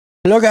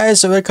Hello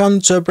guys, welcome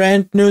to a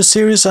brand new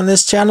series on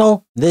this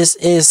channel. This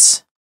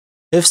is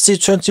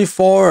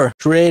FC24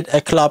 Create a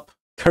Club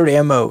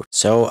Career Mode.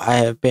 So I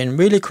have been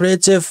really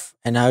creative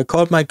and I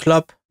called my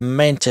club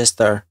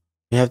Manchester.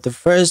 We have the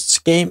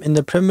first game in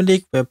the Premier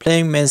League. We're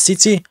playing Man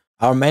City.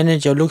 Our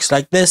manager looks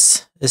like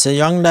this. It's a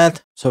young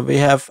lad. So we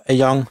have a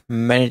young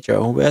manager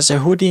who wears a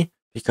hoodie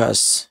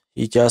because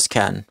he just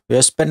can. We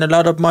have spent a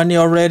lot of money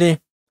already.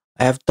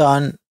 I have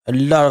done a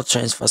lot of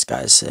transfers,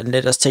 guys, and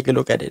let us take a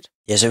look at it.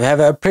 Yes, we have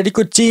a pretty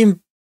good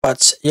team,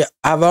 but yeah,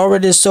 I've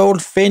already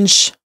sold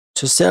Finch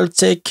to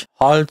Celtic,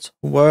 Holt,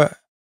 who were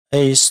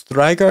a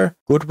striker,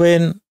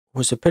 Goodwin,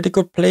 who's a pretty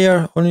good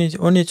player, only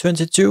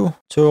 22,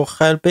 to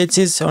Real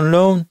Betis on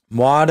loan,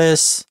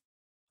 Moades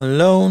on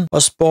loan,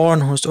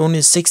 Osborne, who's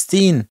only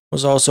 16,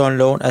 was also on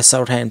loan at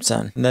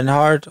Southampton, and then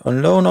Hart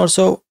on loan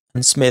also,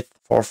 and Smith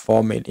for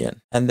 4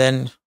 million, and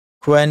then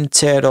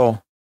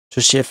Quintero to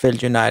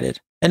Sheffield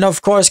United. And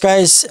of course,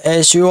 guys,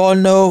 as you all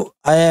know,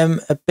 I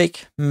am a big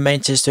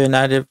Manchester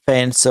United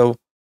fan, so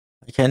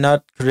I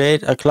cannot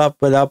create a club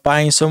without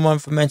buying someone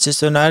for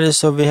Manchester United.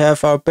 So we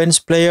have our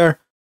bench player.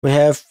 We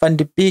have Van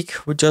de Beek,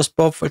 who just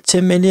bought for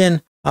 10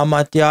 million.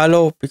 Amad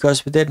Diallo,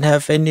 because we didn't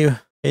have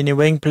any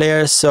wing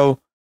players, so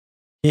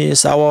he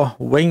is our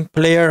wing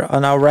player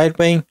on our right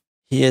wing.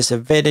 He is a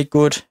very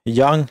good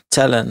young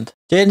talent.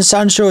 Jadon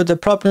Sancho,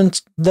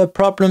 the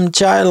problem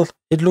child.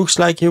 It looks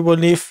like he will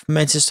leave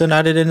Manchester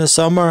United in the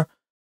summer.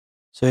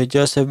 So he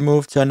just have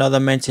moved to another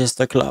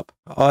Manchester club.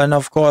 And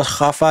of course,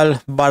 Rafael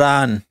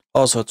Varane,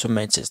 also to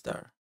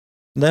Manchester.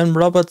 Then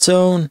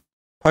Robertson,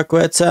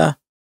 Paqueta,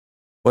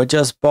 were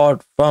just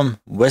bought from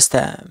West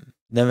Ham.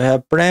 Then we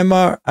have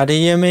Bremer,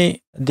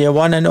 Adeyemi, the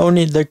one and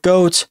only, the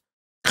GOAT,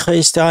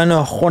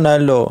 Cristiano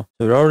Ronaldo.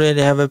 So we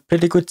already have a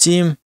pretty good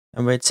team,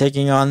 and we're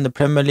taking on the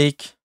Premier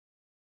League.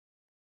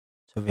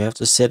 So we have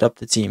to set up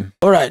the team.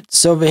 Alright,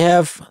 so we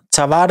have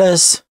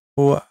Tavares,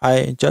 who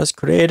I just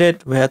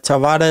created. We had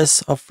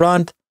Tavares up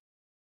front,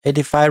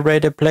 85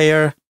 rated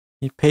player.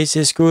 His pace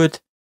is good.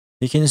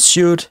 He can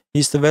shoot.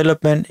 His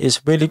development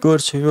is really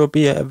good, so he will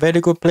be a very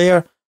good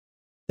player.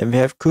 Then we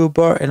have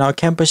Cooper in our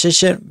camp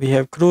position. We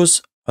have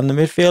Cruz on the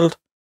midfield,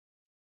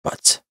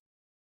 but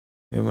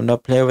we will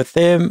not play with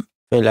him.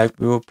 I feel like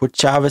we will put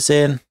Chavez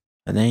in,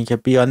 and then he can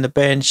be on the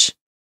bench.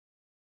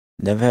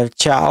 And then we have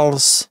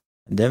Charles,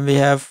 and then we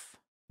have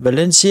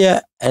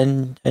Valencia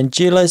and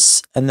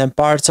Giles, and then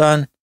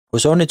Barton,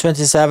 who's only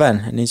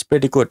 27, and he's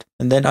pretty good.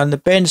 And then on the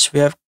bench,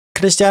 we have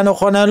Cristiano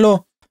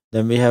Ronaldo.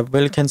 Then we have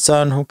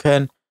Wilkinson, who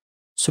can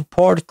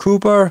support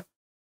Cooper.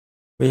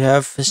 We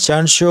have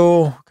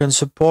Sancho, who can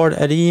support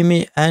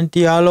Adeyemi and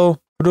Diallo.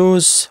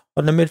 Cruz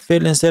on the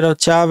midfield instead of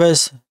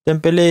Chavez.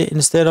 Dembele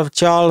instead of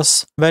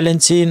Charles.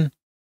 Valentin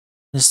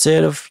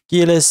instead of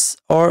Giles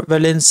or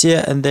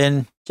Valencia. And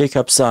then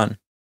Jacobson.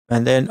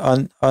 And then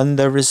on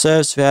the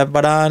reserves, we have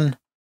Varane,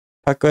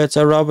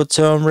 Paqueta,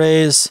 Robertson,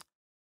 Reyes.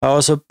 I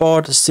also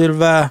bought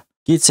Silva,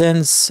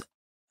 Gittens,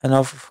 and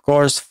of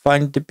course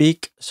Van de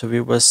Beek. So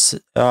we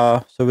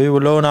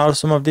will loan out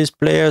some of these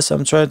players.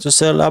 I'm trying to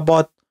sell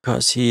Abot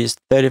because he is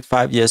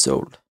 35 years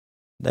old.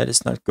 That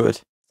is not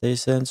good. Stay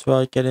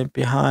central, getting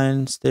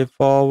behind, stay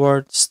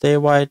forward, stay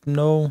wide,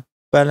 no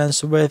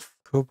balance width.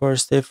 Cooper,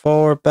 stay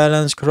forward,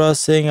 balance,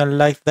 crossing. I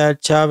like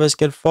that. Chavez,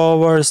 get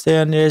forward,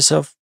 stay on the edge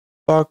of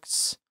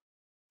box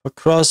for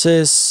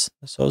crosses.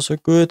 That's also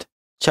good.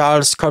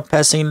 Charles, cut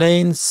passing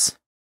lanes.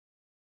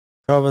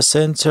 Cover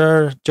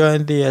center,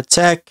 join the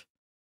attack,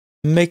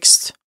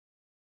 mixed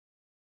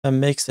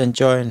and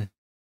join.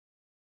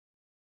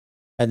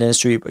 And then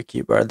sweeper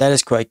keeper. That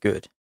is quite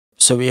good.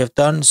 So we have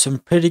done some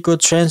pretty good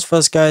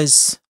transfers,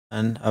 guys,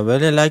 and I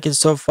really like it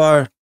so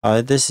far.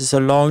 This is a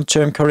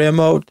long-term career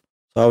mode,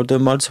 so I'll do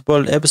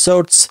multiple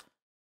episodes,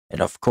 and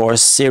of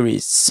course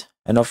series,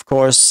 and of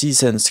course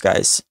seasons,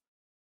 guys.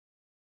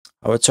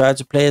 I will try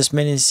to play as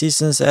many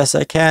seasons as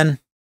I can.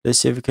 Let's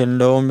see if we can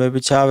loan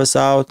maybe Chavez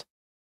out.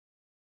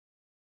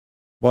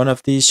 One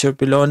of these should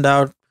be loaned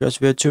out because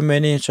we have too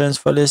many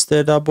transfer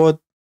listed. Abot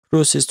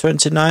Cruz is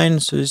 29,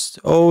 so he's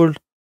old.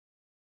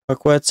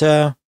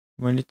 Paqueta,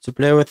 we need to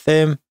play with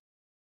him.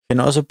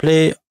 Can also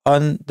play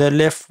on the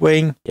left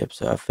wing. Yep,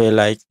 so I feel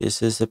like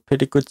this is a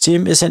pretty good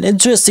team. It's an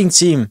interesting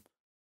team.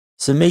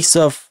 It's a mix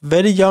of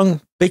very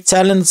young, big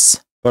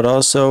talents, but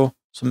also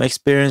some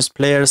experienced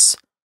players.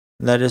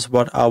 That is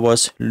what I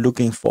was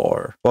looking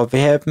for. But we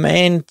have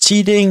Man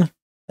cheating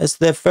as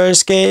their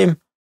first game.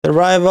 The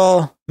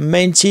rival,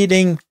 main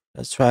cheating.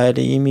 Let's try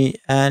Adeyemi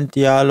and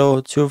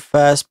Diallo, two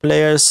fast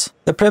players.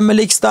 The Premier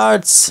League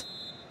starts.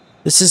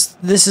 This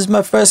is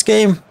my first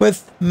game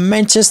with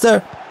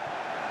Manchester.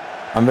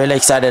 I'm really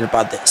excited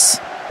about this.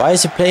 Why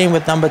is he playing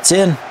with number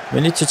 10?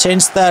 We need to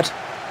change that.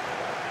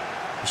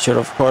 We should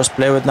of course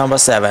play with number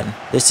 7.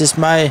 This is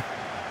my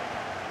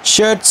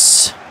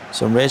shirts.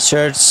 Some red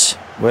shirts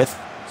with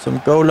some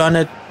gold on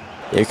it.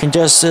 You can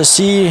just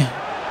see.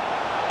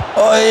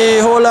 Oi,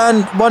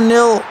 Holland,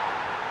 1-0.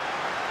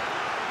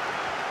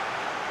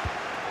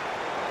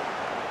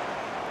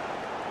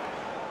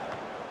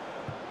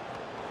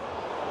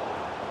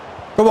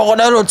 Come on,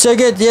 Ronaldo, take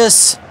it.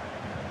 Yes.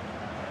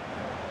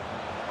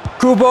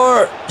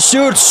 Cooper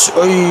shoots.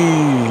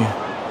 Oy.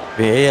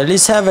 We at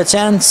least have a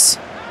chance.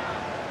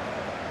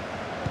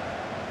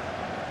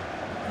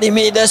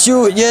 Dimi, that's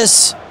you.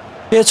 Yes.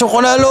 Here to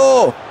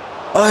Ronaldo.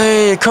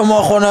 Oy, come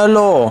on,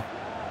 Ronaldo.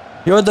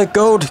 You're the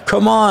GOAT.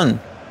 Come on.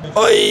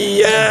 Oy,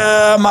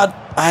 yeah, Matt.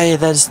 Aye,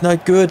 that's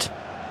not good.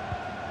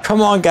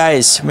 Come on,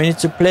 guys. We need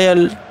to play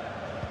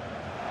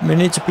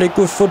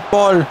good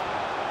football.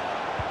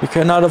 We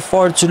cannot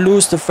afford to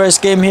lose the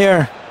first game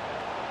here.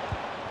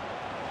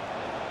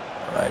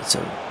 Alright, so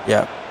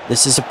yeah.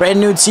 This is a brand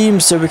new team,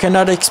 so we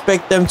cannot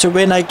expect them to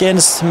win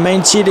against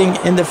main cheating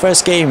in the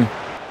first game.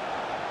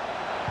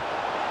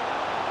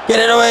 Get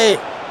it away!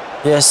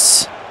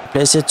 Yes.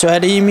 Place it to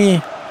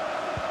Ademi.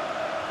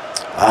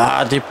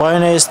 Ah, De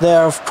Bruyne is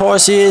there. Of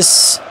course he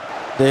is.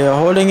 They are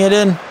holding it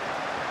in.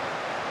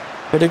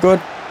 Pretty good.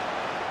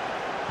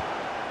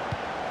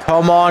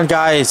 Come on,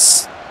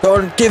 guys.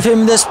 Don't give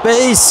him the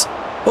space.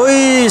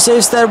 Oi,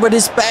 saves that with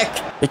his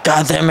back. We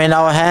got them in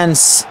our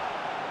hands.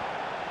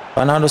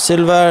 Bernardo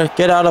Silva,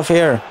 get out of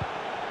here.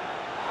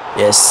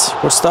 Yes,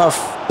 good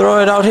stuff. Throw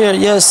it out here.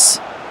 Yes.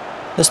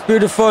 That's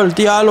beautiful.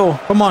 Diallo,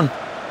 come on.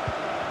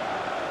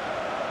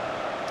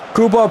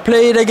 Cooper,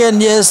 play it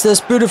again. Yes,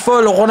 that's beautiful.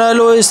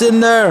 Ronaldo is in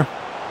there.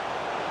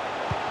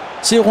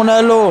 See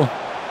Ronaldo.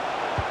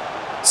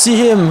 See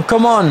him.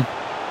 Come on.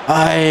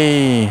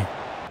 Aye.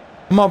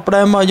 Come on,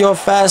 Bremer, you're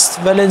fast.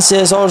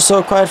 Valencia is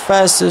also quite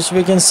fast, as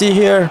we can see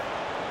here.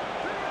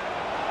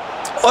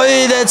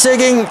 Oi, they're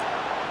taking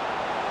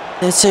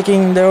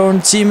their own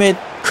teammate.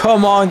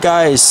 Come on,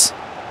 guys.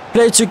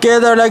 Play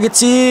together like a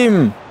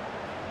team.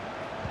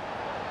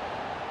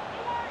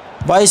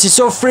 Why is he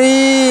so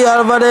free?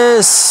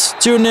 Alvarez,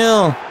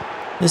 2-0.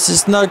 This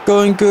is not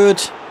going good.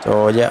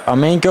 So yeah, our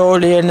main goal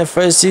here in the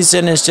first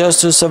season is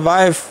just to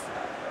survive.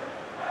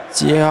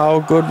 See how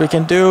good we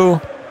can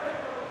do.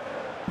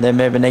 Then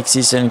maybe next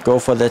season go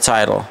for the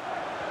title.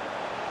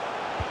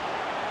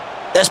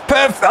 That's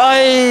perfect.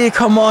 Aye,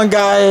 come on,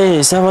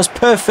 guys. That was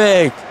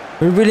perfect.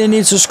 We really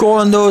need to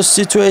score in those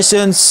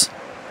situations.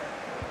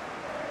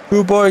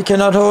 Good boy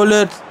cannot hold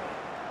it.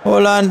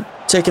 Hold on.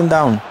 Take him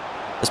down.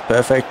 That's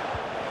perfect.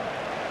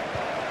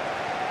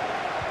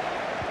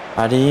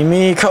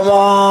 Ademi, come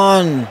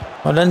on.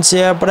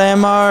 Valencia,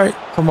 Bremer.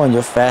 Come on,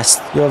 you're fast.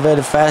 You're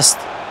very fast.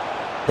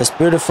 That's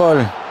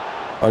beautiful.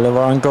 Oliver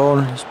on goal.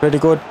 It's pretty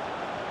good.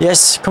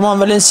 Yes, come on,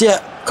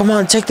 Valencia. Come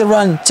on, take the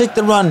run. Take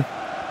the run.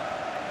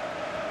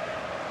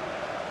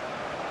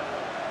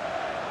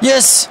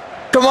 Yes,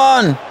 come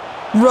on.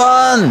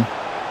 Run.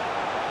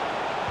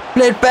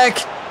 Play it back.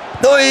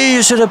 No,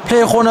 you should have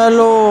played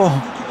Ronaldo.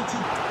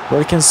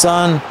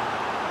 Wilkinson.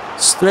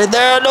 Straight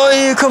there.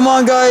 No, come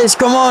on, guys.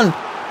 Come on.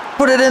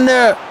 Put it in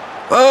there.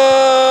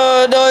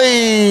 Oh, no.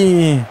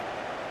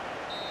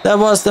 That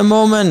was the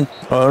moment.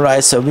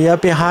 Alright, so we are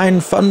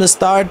behind from the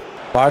start.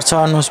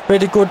 Barton was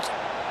pretty good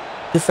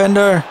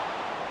defender.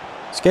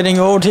 It's getting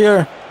old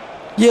here.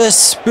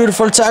 Yes,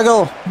 beautiful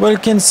tackle.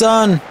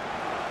 Wilkinson.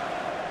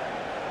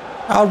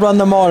 Outrun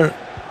them all.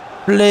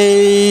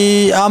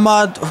 Play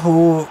Ahmad,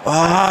 who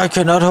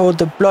cannot hold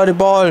the bloody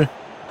ball.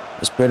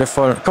 It's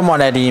beautiful. Come on,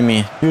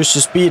 Ademi. Use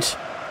your speed.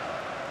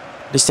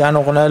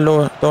 Cristiano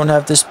Ronaldo don't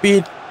have the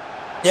speed.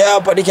 Yeah,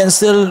 but he can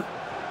still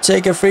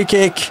take a free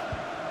kick.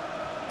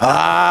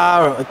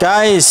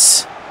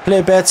 Guys,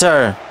 play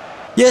better.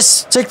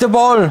 Yes, take the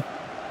ball.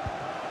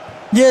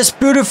 Yes,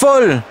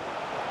 beautiful.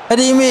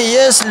 Ademi,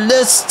 yes,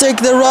 let's take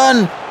the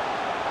run.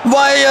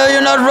 Why are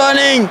you not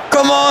running?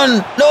 Come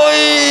on.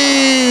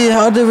 No!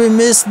 How did we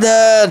miss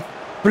that?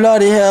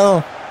 Bloody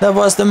hell. That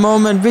was the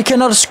moment. We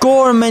cannot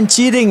score, man,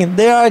 cheating.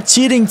 They are a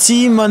cheating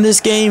team on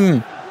this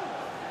game.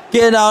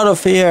 Get out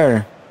of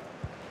here.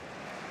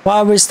 Why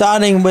are we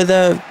starting with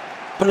a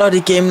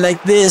bloody game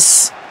like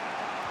this?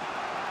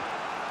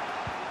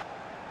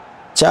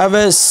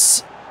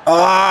 Chavez.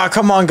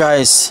 Come on,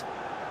 guys.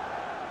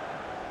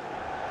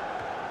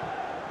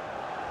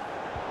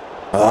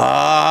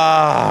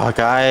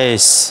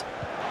 Guys.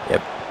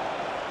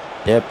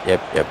 Yep.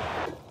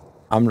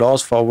 I'm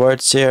lost for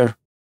words here.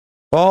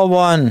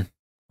 4-1.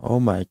 Oh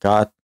my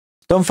god.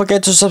 Don't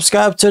forget to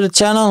subscribe to the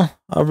channel.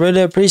 I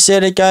really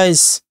appreciate it,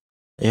 guys.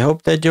 I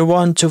hope that you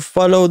want to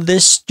follow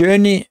this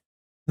journey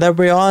that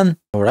we're on.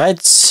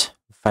 Alright.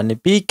 Finally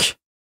peak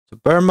to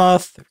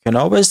Bournemouth. We can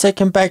always take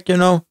him back, you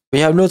know. We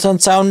have Luton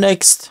Town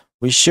next.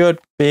 We should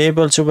be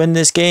able to win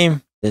this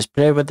game. Let's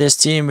play with this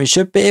team. We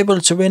should be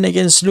able to win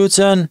against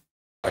Luton.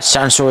 But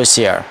Sancho is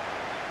here.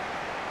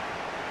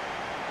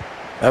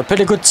 A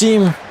pretty good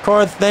team.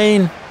 Court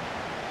Lane.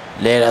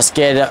 Let us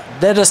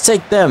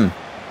take them.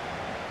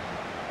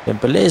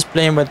 Dembele is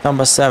playing with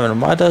number 7.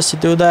 Why does he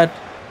do that?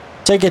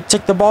 Take it.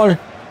 Take the ball.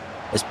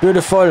 It's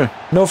beautiful.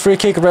 No free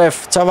kick,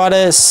 ref.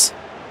 Tavares.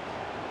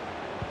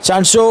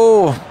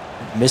 Sancho.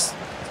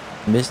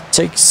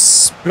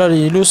 Takes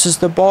bloody loses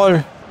the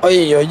ball.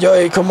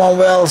 Oi, come on,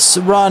 Wells.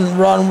 Run.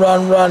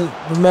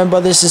 Remember,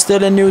 this is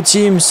still a new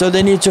team, so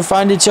they need to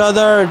find each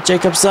other.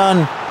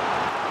 Jacobson.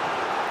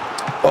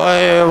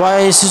 Why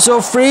is he so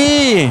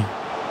free?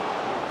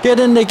 Get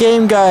in the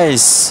game,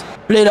 guys.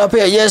 Play it up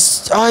here.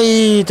 Yes.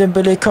 Ay,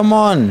 Dembele, come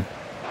on.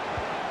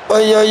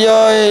 Oy, oy,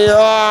 oy.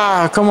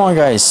 Ah, come on,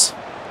 guys.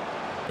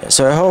 Yeah,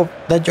 so I hope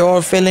that you're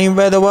all feeling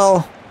very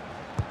well.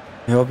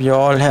 I hope you're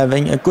all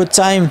having a good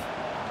time.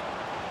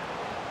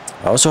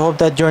 I also hope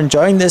that you're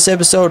enjoying this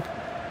episode.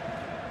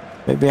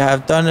 Maybe I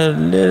have done a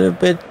little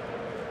bit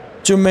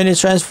too many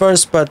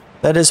transfers, but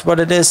that is what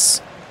it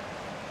is.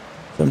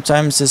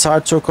 Sometimes it's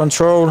hard to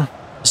control.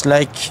 It's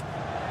like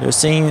you're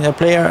seeing a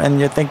player and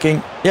you're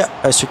thinking, yeah,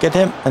 I should get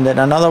him. And then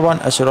another one,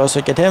 I should also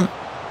get him.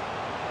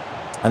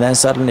 And then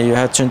suddenly you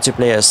have 20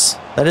 players.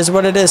 That is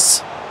what it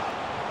is.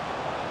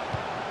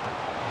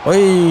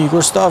 Oi,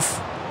 good stuff.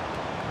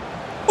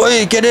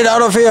 Oi, get it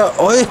out of here.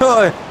 Oi,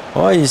 oi.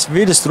 Oh, he's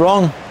really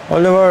strong.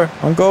 Oliver,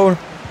 on goal.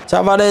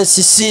 Tavares,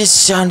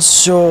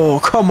 Sancho.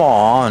 Come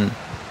on.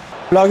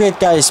 Block it,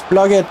 guys.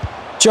 Block it.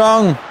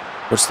 Jong.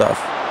 Good stuff.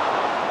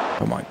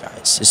 Come on,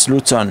 guys. It's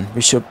Luton.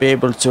 We should be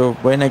able to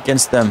win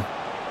against them.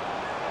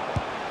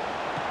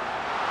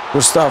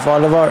 Good stuff,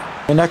 Oliver.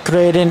 We're not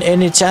creating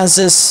any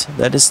chances.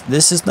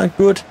 This is not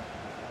good.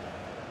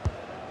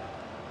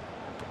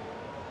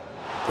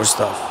 Good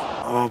stuff.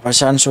 Oh, but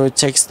Sancho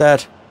takes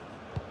that.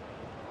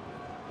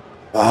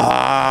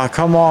 Ah,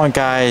 come on,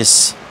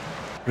 guys.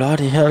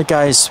 Bloody hell,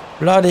 guys.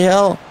 Bloody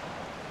hell.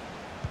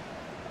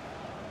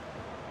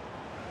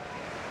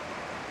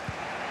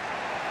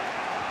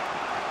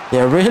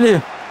 They're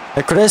really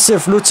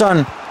aggressive,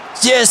 Luton.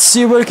 Yes,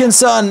 see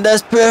Wilkinson.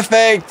 That's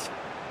perfect.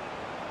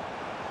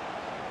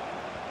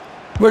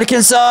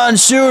 Wilkinson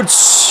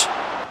shoots.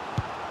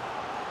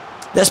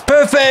 That's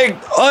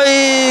perfect.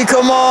 Oi,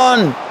 come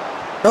on.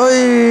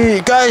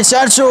 Oi, guys,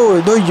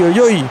 Sancho. Oi, oi,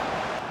 oi.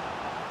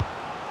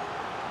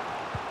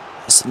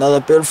 That's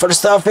another beautiful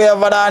stuff here,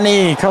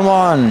 Varane. Come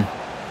on.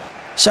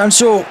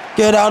 Sancho,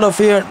 get out of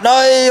here.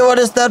 No, what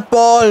is that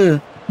ball?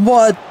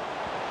 What?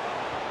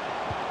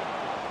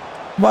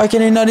 Why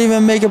can he not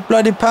even make a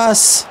bloody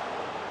pass?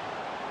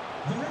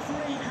 The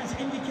referee has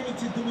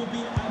indicated there will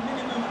be a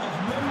minimum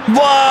of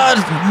What?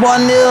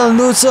 1-0,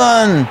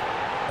 Luton.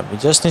 We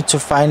just need to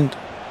find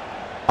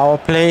our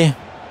play,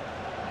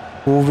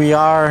 who we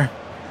are,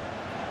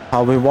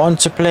 how we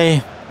want to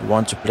play. We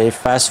want to play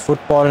fast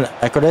football,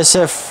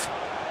 aggressive.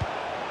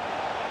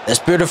 That's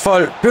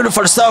beautiful,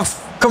 beautiful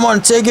stuff. Come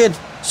on, take it.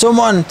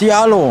 Someone,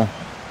 Diallo.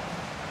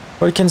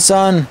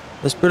 Wilkinson.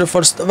 That's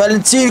beautiful stuff.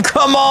 Valentin,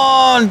 come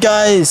on,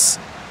 guys.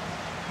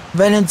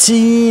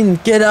 Valentin,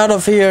 get out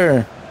of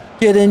here.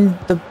 Get in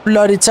the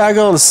bloody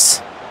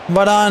tackles.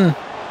 Varane.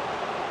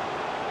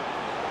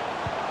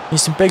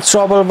 He's in big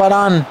trouble,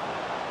 Varane.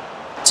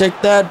 Take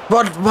that.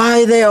 But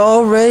why there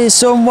already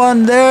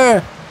someone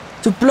there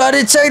to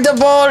bloody take the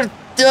ball?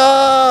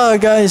 Ah,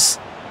 guys.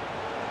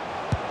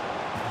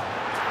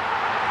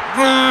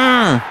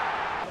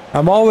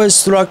 I'm always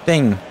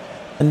struggling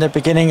in the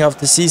beginning of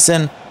the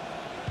season.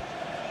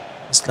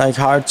 It's like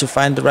hard to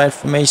find the right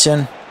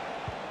formation.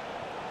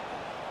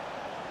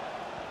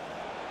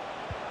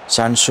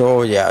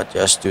 Sancho, yeah,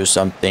 just do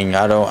something.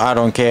 I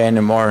don't care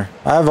anymore.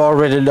 I've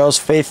already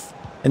lost faith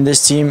in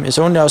this team. It's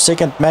only our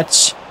second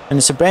match and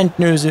it's a brand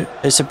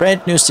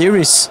new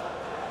series.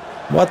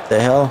 What the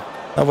hell?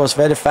 That was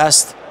very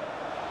fast.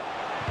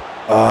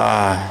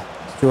 Ah,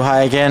 too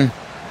high again.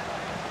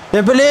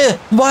 Dembele,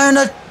 why are you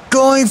not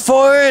going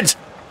for it?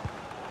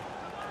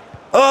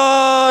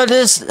 Oh,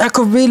 I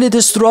could really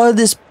destroy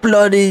this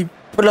bloody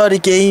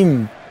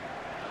game.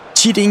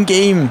 Cheating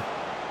game.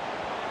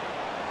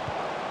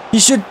 You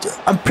should,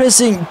 I'm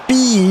pressing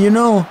B, you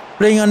know,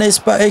 playing on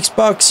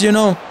Xbox, you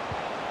know.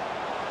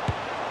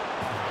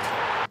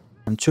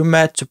 I'm too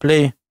mad to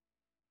play.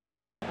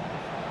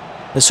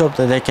 Let's hope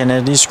that they can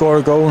at least score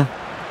a goal.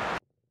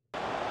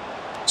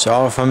 So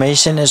our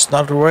formation is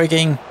not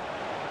working.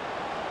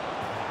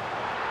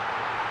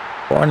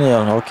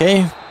 4-0,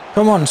 okay.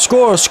 Come on,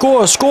 score,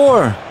 score,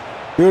 score.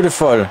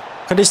 Beautiful.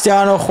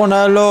 Cristiano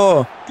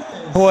Ronaldo.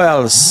 Who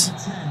else?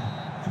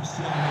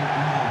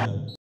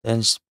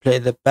 Then play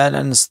the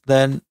balance,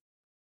 then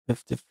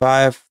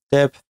 55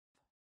 depth,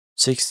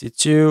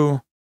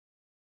 62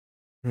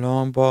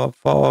 long ball,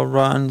 4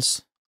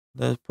 runs.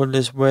 Let's put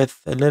this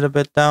width a little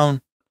bit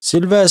down.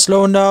 Silva is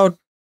loaned out.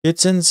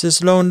 Gittins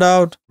is loaned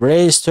out.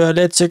 Raised to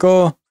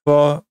Atletico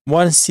for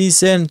 1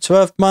 season,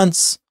 12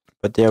 months.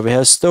 But there we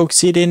have Stoke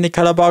City in the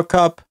Carabao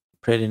Cup.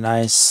 Pretty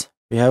nice.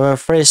 We have a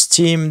fresh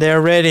team. They're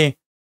ready.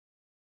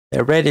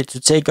 They're ready to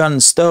take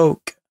on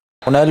Stoke.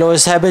 Ronaldo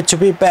is happy to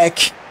be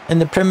back in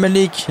the Premier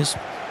League. He's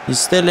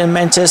still in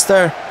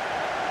Manchester.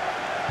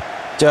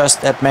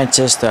 Just at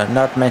Manchester,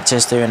 not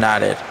Manchester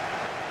United.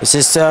 This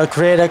is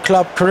create a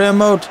club career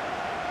mode.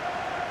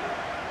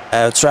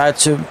 I've tried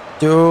to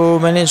do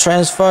many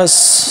transfers.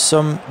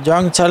 Some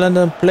young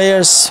talented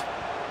players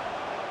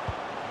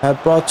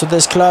have brought to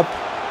this club.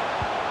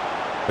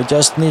 We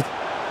just need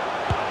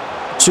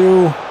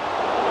to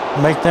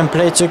make them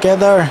play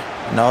together.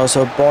 And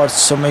also bought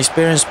some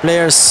experienced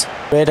players.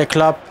 Create a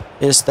club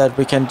is that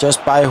we can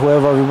just buy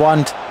whoever we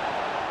want.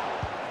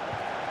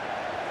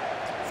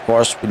 Of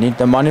course, we need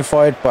the money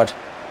for it, but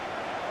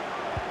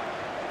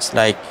it's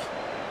like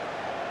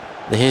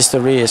The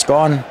history is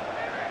gone.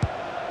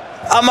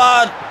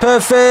 Ahmad,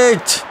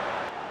 perfect.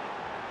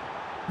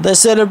 They're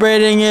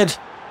celebrating it.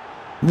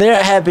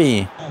 They're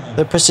happy.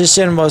 The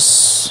position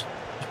was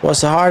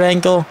a hard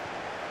angle,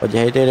 but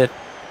yeah, he did it.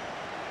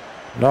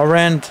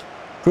 Laurent,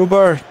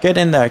 Cooper, get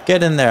in there,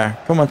 get in there.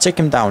 Come on, take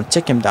him down,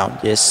 take him down.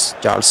 Yes,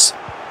 Charles.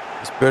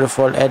 It's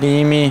beautiful.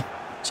 Adeyemi.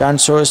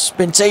 Sancho has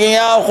been taking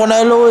out.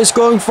 Ronaldo is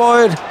going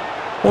for it.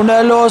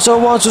 Ronaldo also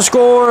wants to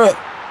score.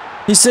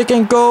 His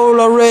second goal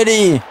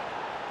already.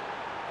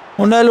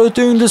 Ronaldo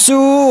doing the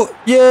zoo.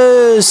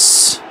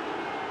 Yes.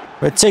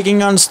 We're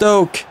taking on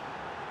Stoke.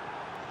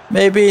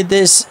 Maybe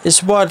this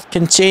is what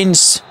can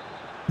change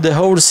the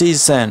whole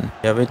season.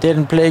 Yeah, we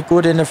didn't play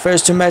good in the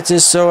first 2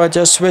 matches, so I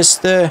just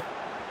switched the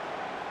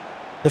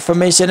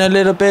formation a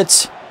little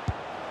bit.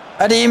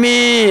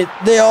 Adeyemi,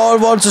 they all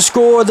want to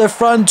score. The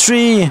front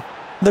three,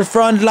 the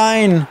front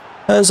line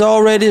has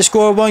already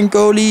scored 1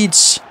 goal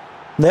each.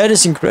 That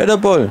is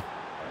incredible.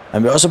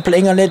 And we're also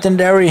playing a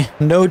legendary.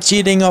 No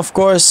cheating, of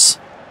course.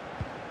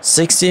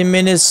 16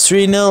 minutes,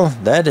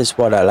 3-0. That is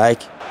what I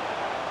like.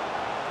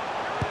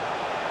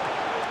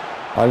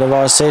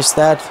 Oliver saves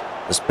that.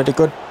 That's pretty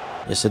good.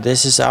 Yeah, so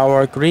this is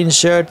our green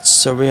shirts.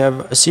 So we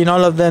have seen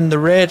all of them. The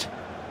red,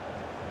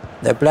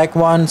 the black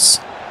ones.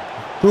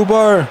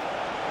 Cooper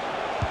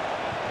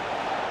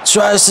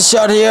tries the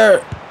shot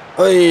here.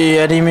 Oy,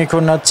 Adeyemi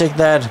could not take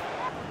that.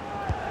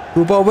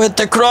 Cooper with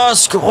the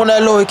cross.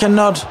 Ronaldo, he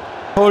cannot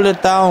hold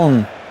it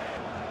down.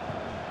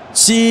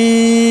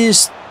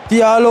 Sees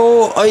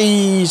Diallo.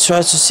 Oy,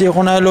 tries to see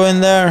Ronaldo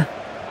in there.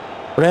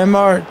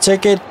 Bremer,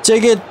 take it,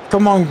 take it.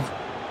 Come on.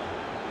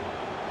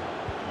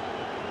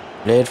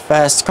 Play it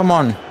fast, come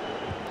on.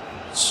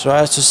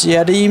 Tries to see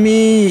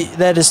Adeyemi.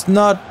 That is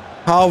not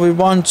how we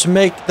want to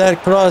make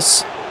that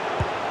cross.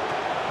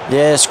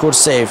 Yes, good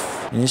save.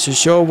 He needs to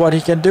show what he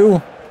can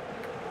do.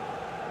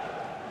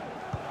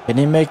 Can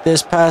he make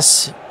this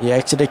pass? He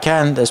actually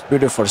can. That's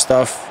beautiful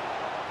stuff.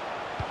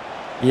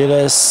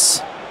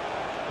 Yes.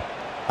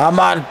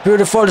 Ahmad,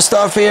 beautiful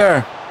stuff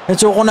here.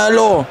 Into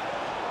Ronaldo.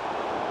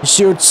 He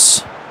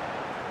shoots.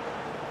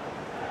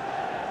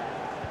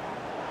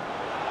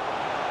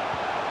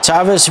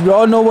 Chavez, we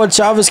all know what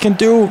Chavez can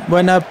do.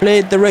 When I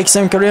played the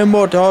Wrexham career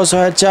mode, I also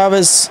had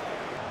Chavez.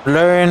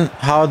 Learn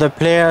how the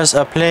players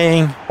are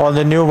playing, all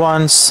the new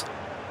ones,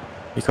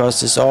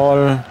 because it's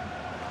all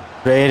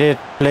created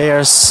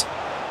players.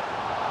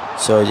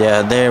 So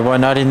yeah, they were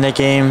not in the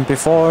game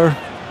before.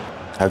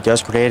 I've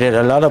just created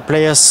a lot of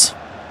players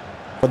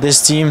for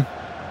this team.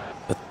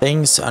 But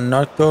things are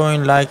not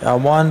going like I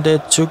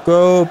wanted to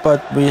go,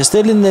 but we are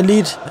still in the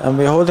lead and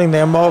we're holding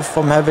them off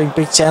from having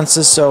big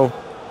chances. So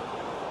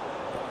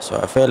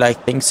I feel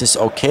like things is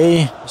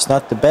okay. It's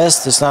not the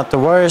best, it's not the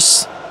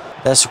worst.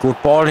 That's a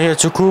good ball here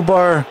to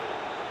Cooper.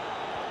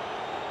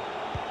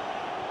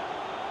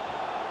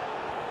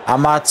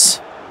 Ahmad.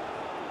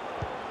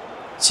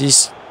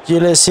 Sees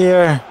Gilles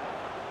here.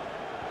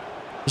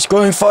 He's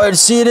going for it.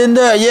 See it in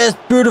there. Yes,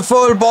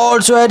 beautiful ball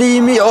to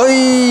Adeyemi.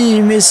 Oi,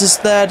 he misses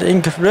that.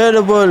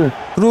 Incredible.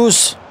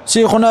 Cruz.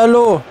 See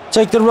Ronaldo.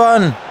 Take the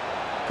run.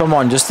 Come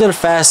on, you're still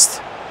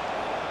fast.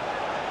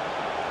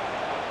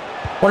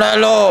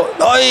 Ronaldo.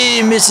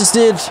 Oi, misses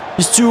it.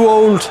 He's too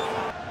old.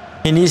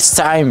 He needs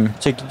time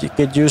to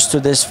get used to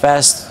this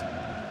fast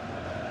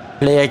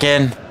play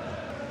again.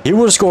 He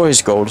will score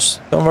his goals.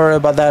 Don't worry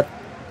about that.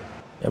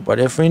 Yeah, but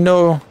if we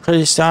know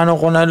Cristiano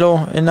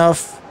Ronaldo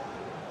enough,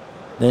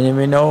 then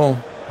we know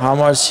how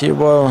much he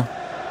will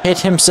hate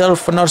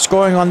himself for not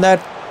scoring on that.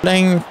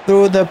 Playing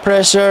through the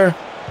pressure.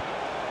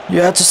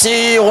 You have to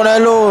see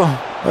Ronaldo.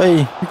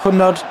 Hey, he could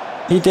not.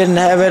 He didn't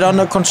have it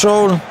under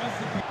control.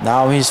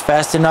 Now he's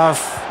fast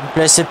enough. He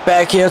plays it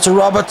back here to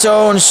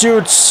Robertson.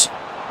 Shoots.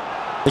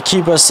 The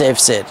keeper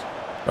saves it.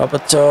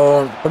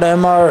 Robertson,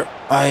 Bremer.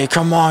 Hey,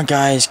 come on,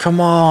 guys.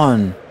 Come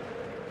on.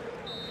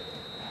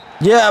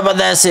 Yeah, but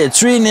that's it.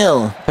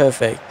 3-0.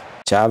 Perfect.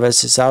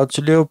 Chavez is out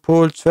to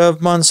Liverpool.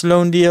 12 months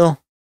loan deal.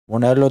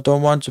 Ronaldo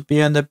don't want to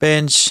be on the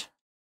bench.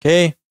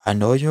 Okay, I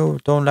know you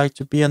don't like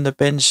to be on the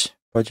bench,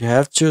 but you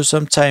have to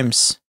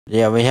sometimes.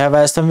 Yeah, we have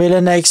Aston Villa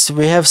next.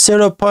 We have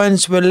 0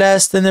 points. We're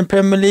last in the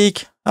Premier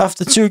League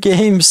after 2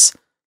 games.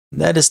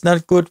 That is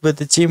not good with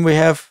the team we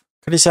have.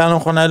 Cristiano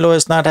Ronaldo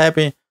is not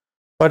happy,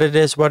 but it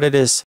is what it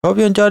is. Hope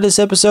you enjoyed this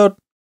episode.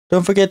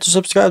 Don't forget to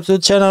subscribe to the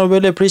channel.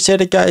 Really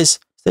appreciate it, guys.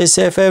 Stay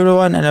safe,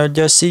 everyone, and I'll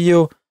just see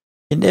you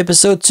in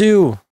episode 2.